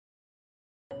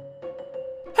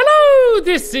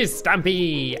this is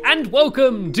Stampy, and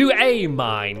welcome to a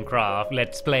Minecraft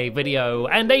Let's Play video,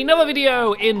 and another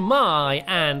video in my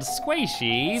and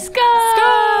Sqaishey's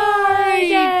Sky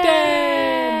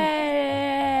Den!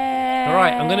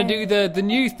 Alright, I'm gonna do the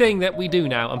new thing that we do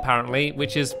now, apparently,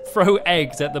 which is throw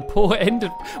eggs at the poor ender...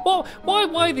 Well,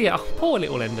 why the... Oh, poor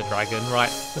little ender dragon. Right,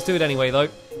 let's do it anyway, though.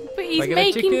 But he's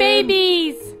making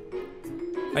babies!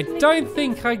 I don't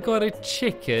think I got a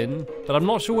chicken, but I'm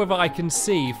not sure whether I can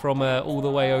see from all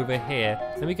the way over here.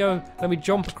 Let me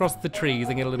jump across the trees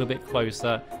and get a little bit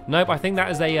closer. Nope, I think that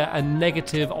is a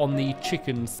negative on the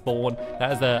chicken spawn.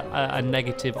 That is a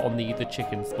negative on the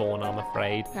chicken spawn, I'm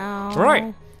afraid. Oh.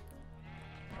 Right.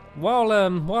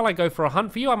 While I go for a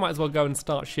hunt for you, I might as well go and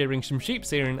start shearing some sheep,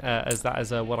 seeing as that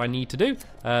is what I need to do.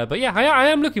 But yeah, I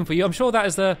am looking for you. I'm sure that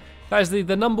is the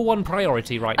number one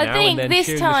priority right now. I think and then this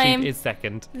shearing time the sheep is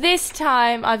second. This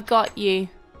time I've got you.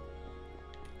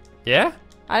 Yeah?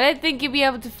 I don't think you'll be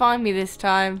able to find me this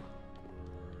time.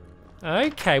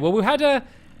 Okay. Well, we had a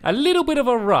little bit of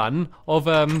a run of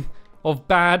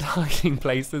bad hiding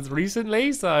places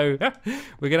recently, so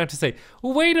we're gonna have to see.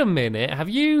 Well, wait a minute. Have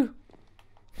you?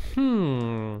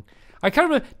 I can't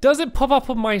remember. Does it pop up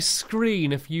on my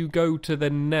screen if you go to the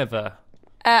Nether?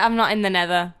 I'm not in the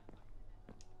Nether.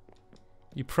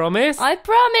 You promise? I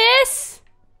promise.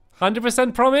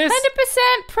 100% promise?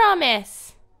 100%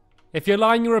 promise. If you're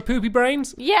lying, you're a poopy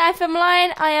brains? Yeah, if I'm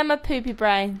lying, I am a poopy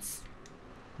brains.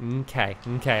 Okay.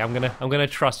 I'm gonna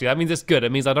trust you. That means it's good.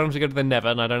 It means I don't have to go to the Nether,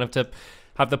 and I don't have to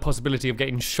have the possibility of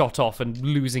getting shot off and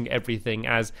losing everything,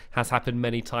 as has happened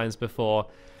many times before.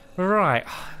 Right.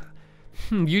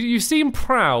 You seem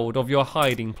proud of your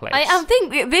hiding place. I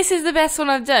think this is the best one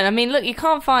I've done. I mean, look, you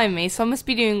can't find me, so I must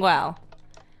be doing well.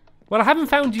 Well, I haven't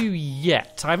found you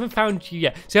yet.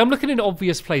 See, I'm looking in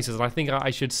obvious places, and I think I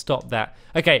should stop that.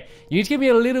 Okay, you need to give me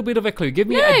a little bit of a clue. Give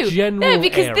me a general area. No,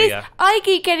 because I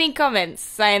keep getting comments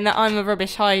saying that I'm a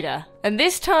rubbish hider. And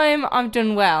this time, I've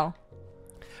done well.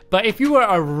 But if you were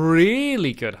a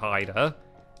really good hider,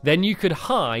 then you could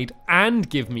hide and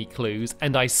give me clues,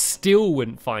 and I still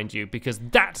wouldn't find you, because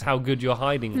that's how good your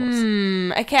hiding was.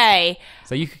 Okay.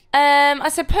 So you... I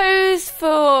suppose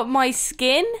for my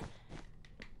skin...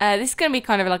 this is going to be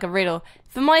kind of like a riddle.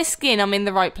 For my skin, I'm in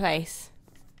the right place.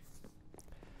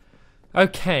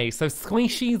 Okay, so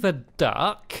Sqaishey's a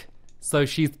duck, so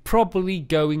she's probably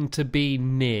going to be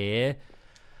near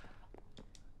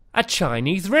a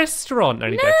Chinese restaurant.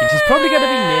 Only joking. She's probably going to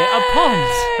be near a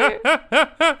pond.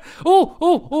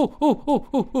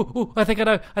 Oh! I think I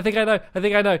know.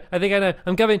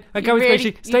 I'm going,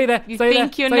 Sqaishey. Stay there. You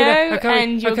think you know,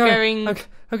 and you're going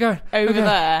over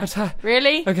there.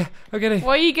 Really? Okay, I'm getting.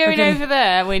 Why are you going over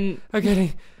there when...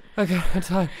 I'm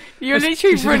tired. You're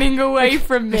literally running away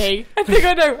from me. I think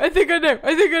I know.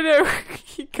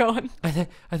 You're gone. I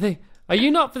think. Are you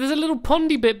not? There's a little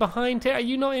pondy bit behind here. Are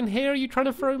you not in here? Are you trying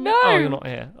to throw me? No. Oh, you're not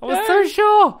here. I was so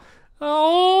sure.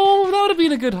 Oh, that would have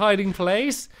been a good hiding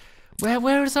place.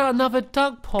 Where is there another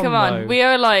duck pond? Come on, though? we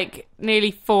are like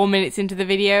nearly 4 minutes into the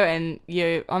video, and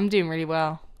I'm doing really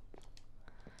well.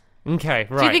 Okay,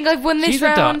 right. Do you think I've won this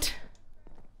round?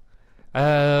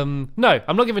 No,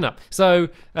 I'm not giving up. So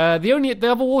the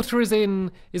other water is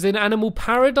in Animal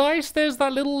Paradise. There's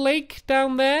that little lake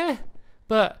down there,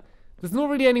 but there's not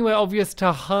really anywhere obvious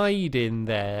to hide in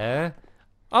there.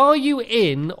 Are you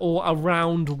in or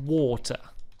around water?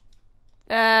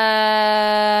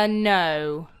 No.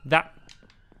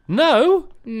 No?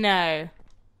 No.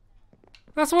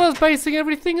 That's what I was basing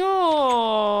everything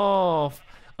off.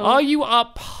 Oh. Are you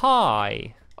up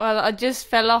high? Well, I just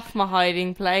fell off my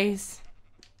hiding place.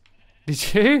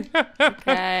 Did you?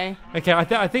 Okay. Okay,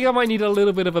 I think I might need a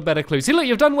little bit of a better clue. See, look,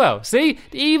 you've done well. See,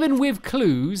 even with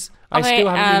clues, I still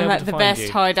haven't been able to the find best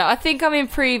you. hider. I think I'm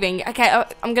improving. Okay,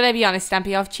 I'm going to be honest,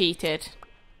 Stampy. I've cheated.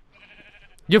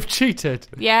 You've cheated?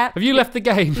 Yeah. Have you left the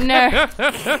game? No.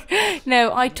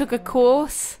 No, I took a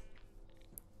course.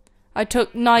 I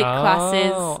took night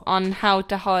classes on how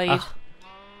to hide.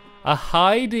 A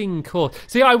hiding course.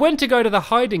 See, I went to go to the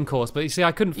hiding course, but you see,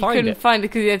 I couldn't find it. You couldn't find it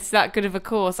because it's that good of a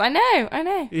course. I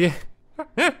know. Yeah.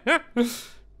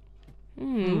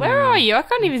 Where are you? I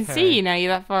can't even see you now.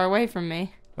 You're that far away from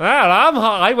me. Well,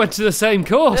 I went to the same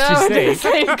course, you see. The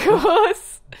same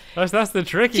course. That's the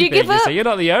tricky thing, you see. You're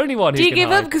not the only one who can hide. Do you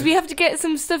give up? Because we have to get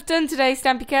some stuff done today,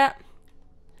 Stampy Cat.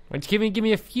 Wait, give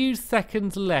me a few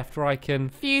seconds left where I can...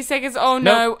 Few seconds? Oh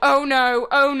no, nope. oh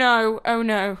no.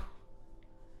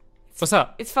 What's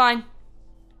up? It's fine.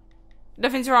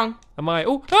 Nothing's wrong. Am I...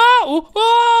 you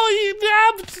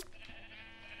yabbed!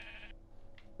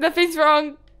 Nothing's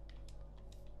wrong.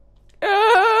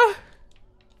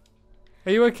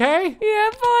 Are you okay? Yeah,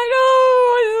 fine.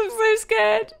 Oh, I'm so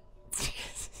scared.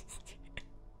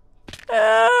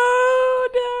 Oh,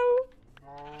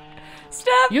 no.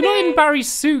 Stop You're not in Barry's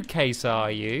suitcase,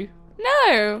 are you?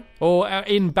 No. Or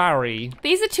in Barry?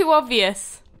 These are too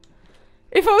obvious.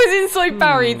 If I was inside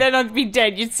Barry, then I'd be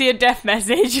dead. You'd see a death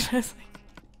message.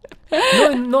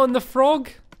 Not in the frog?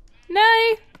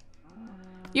 No.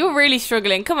 You're really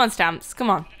struggling. Come on, Stamps. Come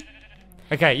on.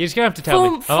 Okay, you're just going to have to tell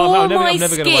me. For I'm my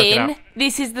never going to work it skin, out.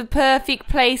 this is the perfect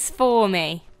place for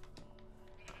me.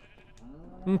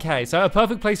 Okay, so a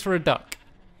perfect place for a duck.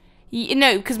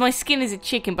 No, because my skin is a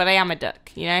chicken, but I am a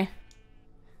duck, you know?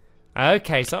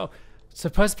 Okay, so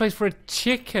perfect place for a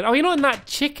chicken. Oh, you're not in that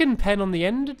chicken pen on the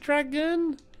Ender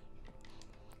Dragon?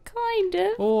 Kind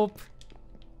of. Or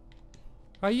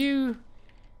are you...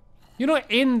 You're not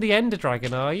in the Ender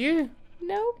Dragon, are you?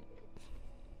 No.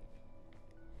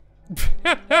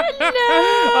 Oh,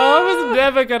 I was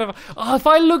never gonna. Oh, if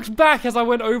I looked back as I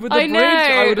went over the bridge,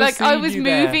 I would have like seen I was you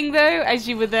there. moving though as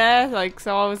you were there, like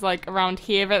so I was like around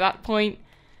here at that point.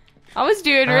 I was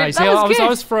doing it. See, That was good. I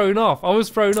was thrown off.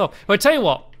 But I tell you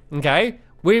what, okay,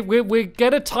 we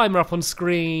get a timer up on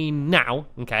screen now,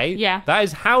 okay? Yeah. That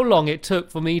is how long it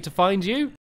took for me to find you.